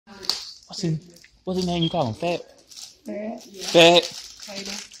What's his name you call him? Fat? Fat. Fat.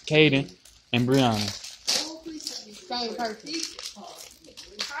 Caden. And Brianna. Same person.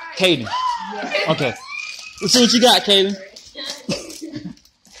 Caden. Okay. Let's see what you got, Caden.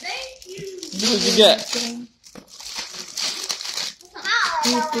 See what you got.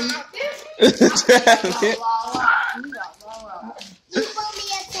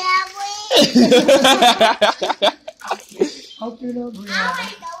 Open it up,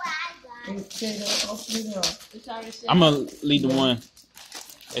 Brianna. Open it up. I'm gonna leave the one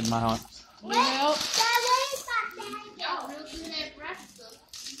at my house. Milk.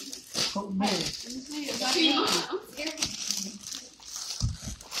 Open it.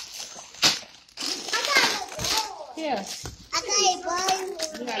 Yeah.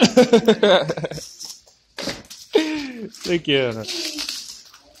 Look at her.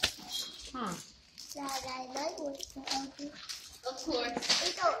 Huh. Of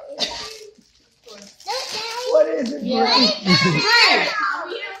course. What is it,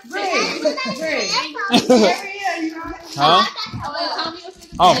 Huh?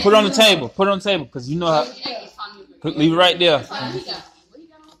 Oh, put it on the table. Put it on the table, because you know how. Leave it right there.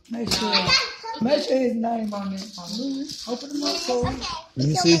 Make sure his name on it. Open them up, Cole. Let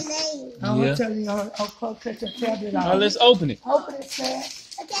me see. I'm Yeah. gonna tell you how I'll cut your tablet Now out. let's open it. Open it, Sam.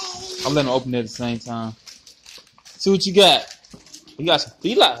 I'm letting them open it at the same time. See what you got. You got some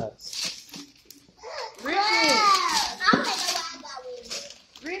felines.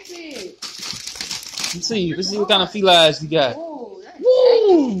 Rip it. Let's see what kind of felines you got. Ooh, that's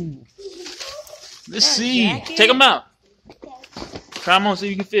Woo! Let's see. jacket. Take them out. Try them on so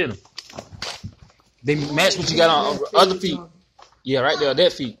you can feel them. They match what you got on other feet. Yeah, right there,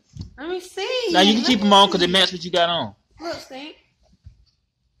 that feet. Let me see. Now you can keep them on because they match what you got on. Look, Stink.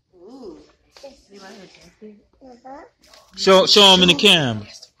 Ooh. Show them in the camera.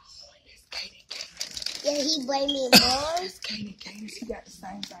 Yeah, he bring me more. That's Katie. She got the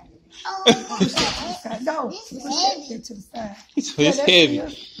same thing. Oh, No, this is put heavy. it to the side. So it's heavy.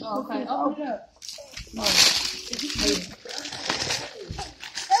 Okay, open it up.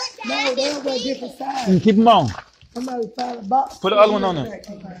 No, they don't go different sides. Keep them on. Somebody found a box. Put the other one on there.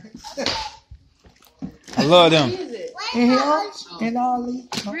 I love them. What is it? And here, and all these.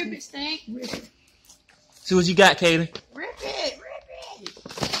 Rip it, Stink. See what you got, Kaden. Rip it.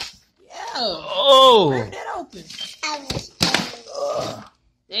 Yeah. Oh, Rip that open.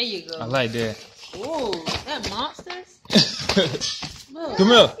 There you go. I like that. Ooh, that monsters. Look. Come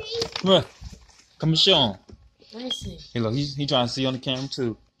here. Come and show him. Let me see. Hey, look, he trying to see on the camera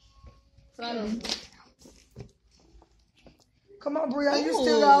too. Come on, Brianna, you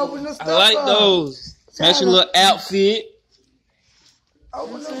still gotta open the stuff I like up. those. Match your little outfit.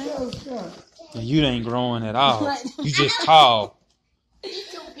 Open up those stuff. And you ain't growing at all. You just tall.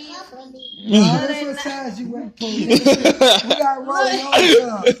 That's what size you went for. We gotta roll yours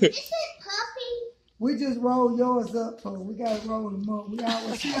up. This is puppy. We just roll yours up, Paul. We gotta roll them up. We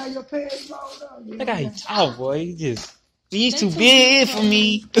gotta see how your pants rolled up. Look how he tall, boy. He's too big for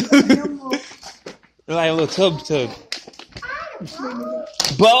me. Like a little tub.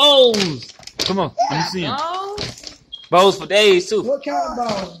 Bows. Come on, let me see him. Oh, Bows for days too. What kind of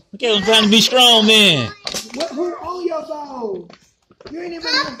ball? Look at him trying to be strong, man. Who on your ball? You ain't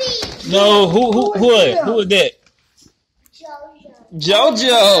even. Puppy. No, who is that?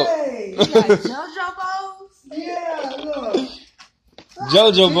 JoJo. Hey, you got JoJo balls? yeah, look.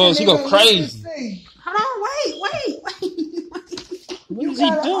 JoJo boy, she go Look crazy. and see. Hold on, wait. What is he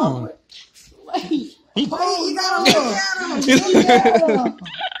gotta doing? open- He, Oh, you gotta look.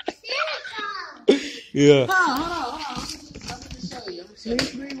 yeah. Hold on. I'm gonna show you.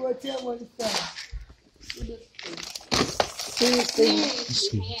 Please read what tell what it says.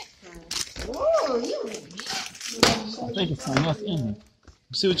 See. Whoa, you. I think it's enough in here.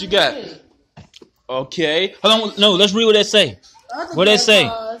 See what you got. Okay. Hold on. No, let's read what that say. What that say?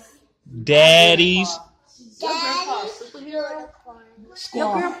 Daddy's. Your grandpa's superhero.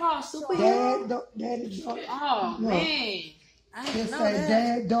 Your grandpa's superhero. Daddy, daughter. Oh No. man, I Just didn't know say that.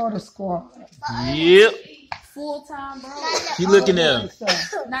 dad, daughter squad. Yep. Full time, bro. You looking at him.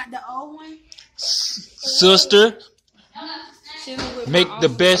 Not the old one. Sister, Chilling with make my the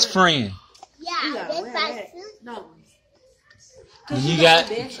awesome best friend. friend. Yeah, gotta that's wear like that. No. And you got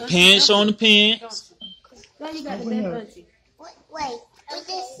pants on the pants. Now you got the Open best up. budgie. Wait, what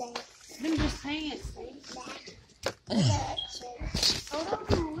this say? Them just pants. Hold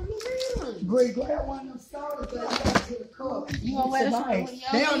on, let me read them. Greg, grab one of them sodas that you got to the cup. You gonna wear this one Tonight. with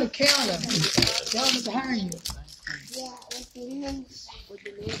your They on the counter. They on the behind you. Yeah, with the names. With the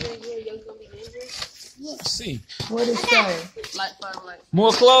ninja, yeah, you're gonna be ninja. Let's see. What it say? Like, like.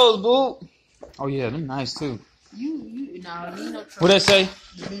 More clothes, boo. Oh yeah, them nice too. You no trouble. What that say?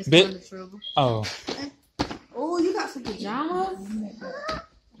 Best Bit- friend of trouble. Oh, Oh, you got some pajamas? You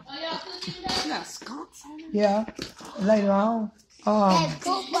got skunks on them? Yeah. Later on.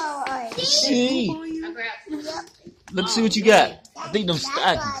 Football. see. I grabbed some. Let's see what you got. I think them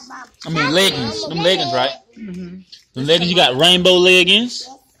stockings. I mean leggings. Them leggings, right? Them leggings. You got rainbow leggings,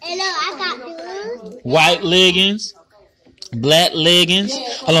 And look, I got those. white leggings, black leggings.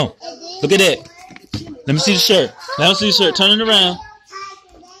 Hold on. Look at that. Let me see the shirt. Let me see the shirt. Turn it around.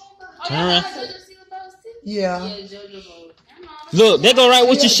 Turn around. Yeah. Look, that go right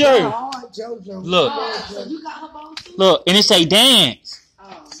with your shirt. Oh, JoJo. Look, So you got her bones too? look, and it say dance.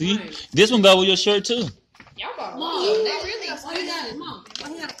 Oh, See, this one go with your shirt too. y'all got Mom, that really why you got it, Mom? Why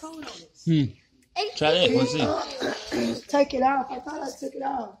you got a coat on it? Try that. Let's see. Take it off. I thought I took it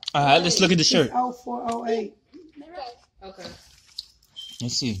off. All right, let's look at the shirt. 0408. Okay.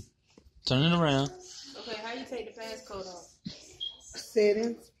 Let's see. Turn it around. Okay, how you take the passcode off?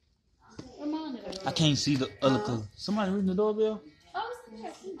 Settings. I can't see the other color. Somebody ringing the doorbell.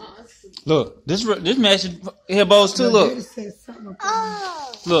 Uh-uh. Look, this matches hair bows too. Look, It says something about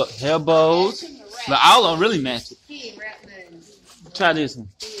Oh. look, hair bows. Look, all of them really match it. He ain't rap nothing. Try this one.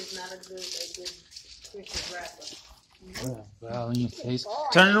 He is not a good Christian rapper. Well, in your face.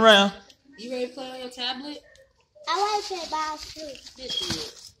 Turn it around. You ready to play on your tablet? I like to play balls too. This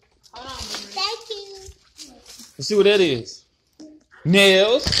is. Hold on, Marie. Thank you. Let's see what that is.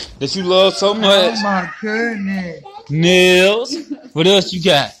 Nails that you love so much. Oh my goodness. Nails. What else you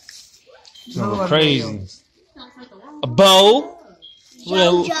got? Lord Oh, crazy. nails. A bow. What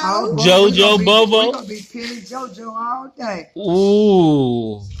else? Oh, boy, JoJo we gonna be- Bobo. We gonna be pinning JoJo all day.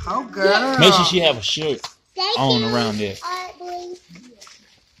 Ooh. Oh, girl. Make sure she have a shirt Thank on you. around there. All right, boys.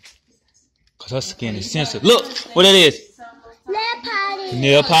 Cause her skin is sensitive. Look, what that is. Nail polish.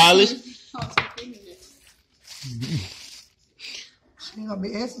 Nail polish. She gonna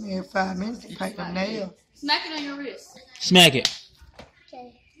be asking me in 5 minutes to paint them nails. Smack it on your wrist. Smack it.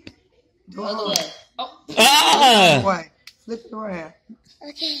 Okay. Go on. Ah! Wait. Flip it around.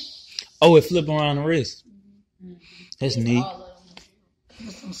 Okay. Oh, it flip around the wrist. That's neat. All of them.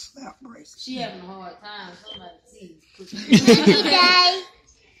 Get some slap bracelets. She having a hard time. Somebody please. Okay.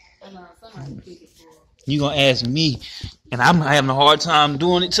 Somebody pick it for her. You gonna ask me, and I'm having a hard time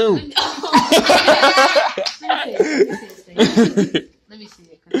doing it too. Let me see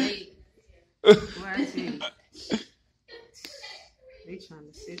it. Cause where I see it. They trying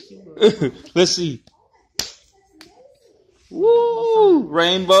to set you up. Let's see. Woo!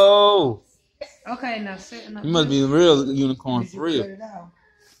 Rainbow. Okay, now setting up. You must be a real unicorn Did for you real. cut it out?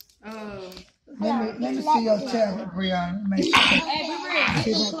 Hey, Let me see your tablet, Brianna. Make sure. be real.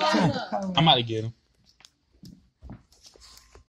 See what the color. I'm about to get him.